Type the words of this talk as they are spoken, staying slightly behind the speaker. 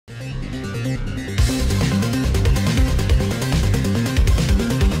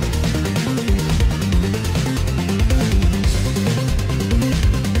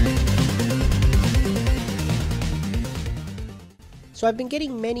So I've been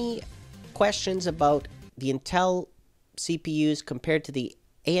getting many questions about the Intel CPUs compared to the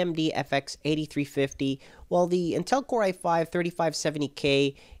AMD FX-8350. Well, the Intel Core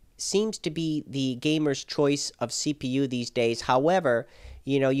i5-3570K seems to be the gamer's choice of CPU these days. However,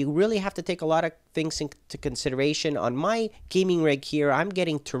 you really have to take a lot of things into consideration. On my gaming rig here, I'm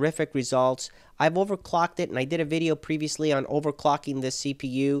getting terrific results. I've overclocked it, and I did a video previously on overclocking this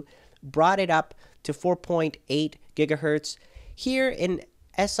CPU, brought it up to 4.8 gigahertz. Here in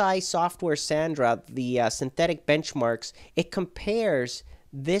SI Software Sandra, the synthetic benchmarks, it compares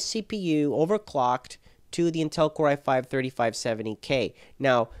this CPU overclocked to the Intel Core i5-3570K.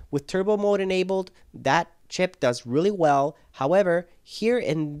 Now, with turbo mode enabled, that chip does really well. However, here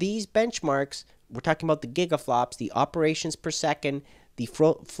in these benchmarks, we're talking about the gigaflops, the operations per second, the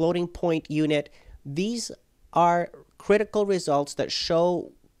floating point unit. These are critical results that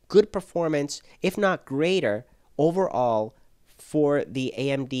show good performance, if not greater, overall for the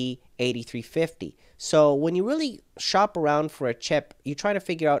AMD 8350. So when you really shop around for a chip, you try to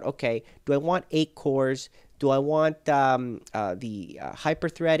figure out, okay, do I want 8 cores? Do I want the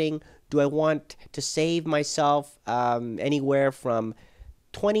hyper-threading? Do I want to save myself anywhere from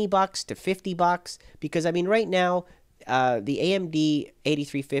 $20 to $50? Because, I mean, right now, the AMD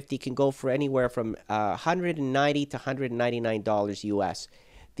 8350 can go for anywhere from $190 to $199 US.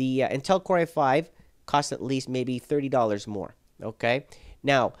 The Intel Core i5 costs at least maybe $30 more. Okay.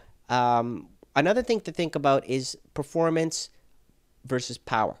 Now, another thing to think about is performance versus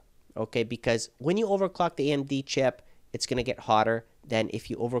power. Okay, because when you overclock the AMD chip, it's going to get hotter than if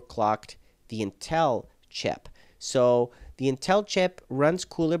you overclocked the Intel chip. So the Intel chip runs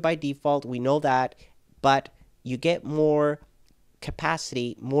cooler by default. We know that, but you get more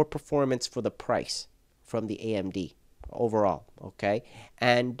capacity, more performance for the price from the AMD overall. Okay,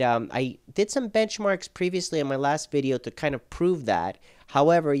 and I did some benchmarks previously in my last video to kind of prove that.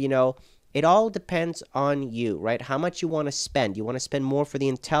 However, it all depends on you, right? How much you want to spend. You want to spend more for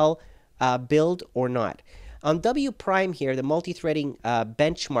the Intel build or not. On W Prime here, the multi-threading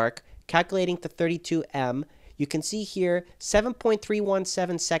benchmark, calculating to 32M, you can see here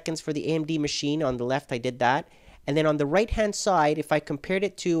 7.317 seconds for the AMD machine. On the left, I did that. And then on the right-hand side, if I compared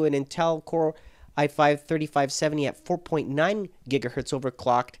it to an Intel Core i5-3570 at 4.9 gigahertz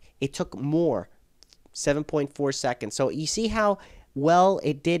overclocked, it took more, 7.4 seconds. So you see how well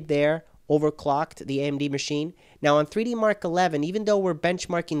it did there, overclocked the AMD machine. Now on 3D Mark 11, even though we're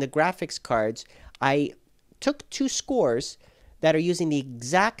benchmarking the graphics cards, I took 2 scores that are using the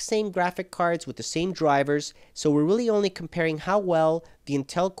exact same graphic cards with the same drivers. So we're really only comparing how well the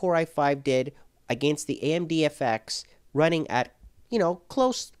Intel Core i5 did against the AMD FX running at,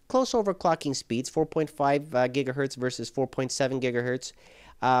 close overclocking speeds, 4.5 gigahertz versus 4.7 gigahertz.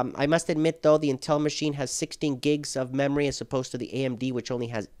 I must admit, though, the Intel machine has 16 gigs of memory as opposed to the AMD, which only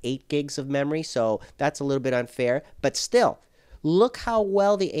has 8 gigs of memory, so that's a little bit unfair. But still, look how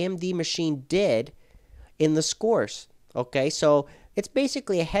well the AMD machine did in the scores. Okay, so it's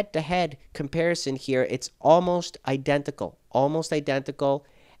basically a head-to-head comparison here. It's almost identical,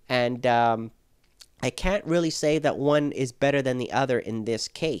 and I can't really say that one is better than the other in this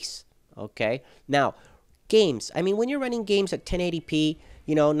case. Okay, now games. I mean, when you're running games at 1080p,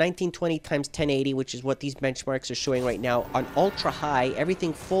 1920 times 1080, which is what these benchmarks are showing right now, on ultra high,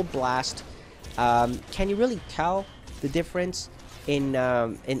 everything full blast. Can you really tell the difference in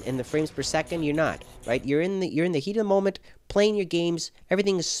the frames per second? You're not, right? You're in the heat of the moment, playing your games.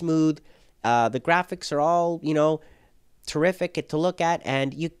 Everything is smooth. The graphics are all terrific to look at,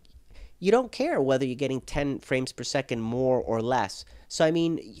 and you don't care whether you're getting 10 frames per second more or less. So, I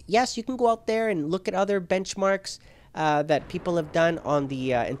mean, yes, you can go out there and look at other benchmarks that people have done on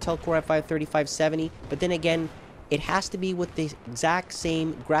the Intel Core i5-3570, but then again, it has to be with the exact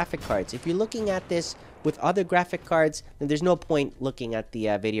same graphic cards. If you're looking at this with other graphic cards, then there's no point looking at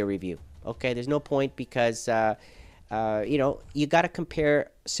the video review. Okay, there's no point because, you got to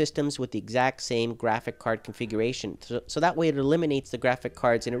compare systems with the exact same graphic card configuration. So that way it eliminates the graphic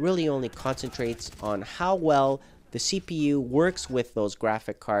cards, and it really only concentrates on how well the CPU works with those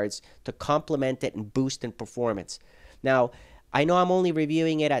graphic cards to complement it and boost in performance. Now, I know I'm only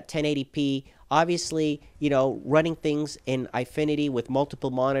reviewing it at 1080p. Obviously, running things in Eyefinity with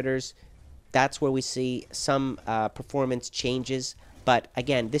multiple monitors, that's where we see some performance changes. But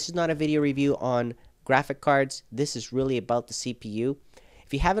again, this is not a video review on graphic cards. This is really about the CPU.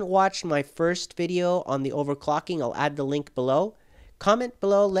 If you haven't watched my first video on the overclocking, I'll add the link below. Comment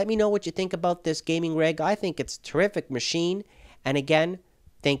below. Let me know what you think about this gaming rig. I think it's a terrific machine. And again,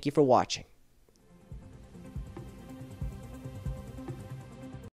 thank you for watching.